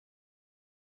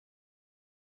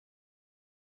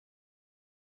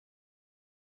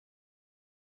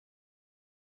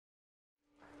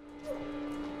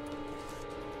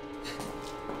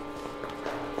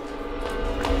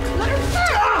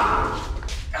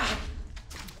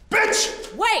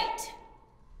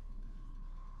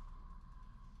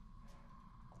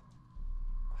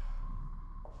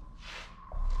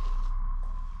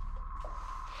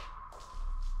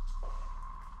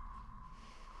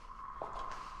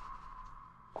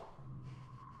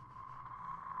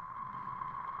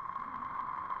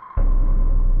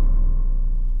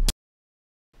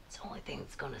thing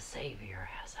that's gonna save your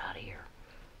ass out of here.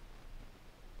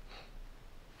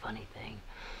 Funny thing,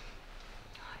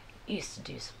 I used to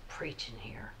do some preaching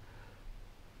here.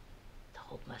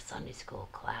 Told my Sunday school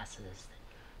classes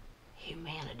that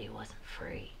humanity wasn't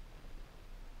free.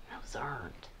 It was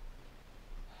earned.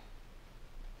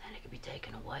 Then it could be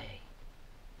taken away.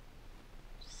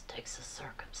 Just takes a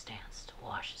circumstance to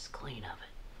wash us clean of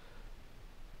it.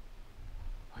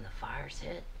 When the fires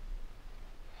hit,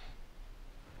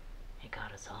 it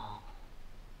got us all.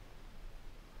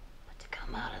 But to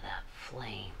come out of that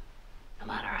flame, no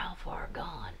matter how far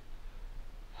gone,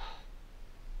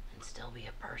 and still be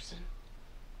a person,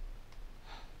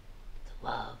 to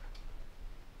love,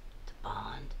 to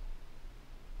bond,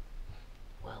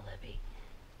 well, Libby,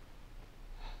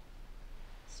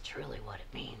 it's truly what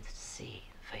it means to see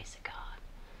the face of God.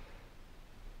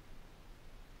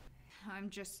 I'm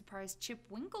just surprised Chip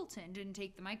Winkleton didn't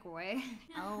take the mic away.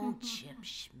 Oh, Chip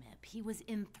Schmip. He was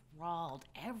enthralled.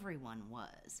 Everyone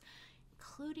was,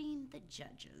 including the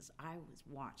judges. I was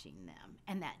watching them.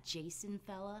 And that Jason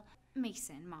fella.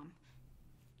 Mason, Mom.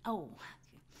 Oh,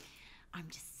 I'm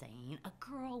just saying, a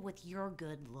girl with your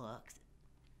good looks,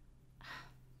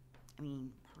 I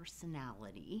mean,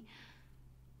 personality,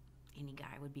 any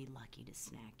guy would be lucky to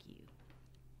snag you.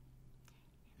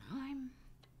 And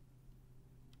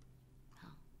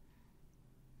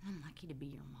I'm lucky to be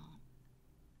your mom.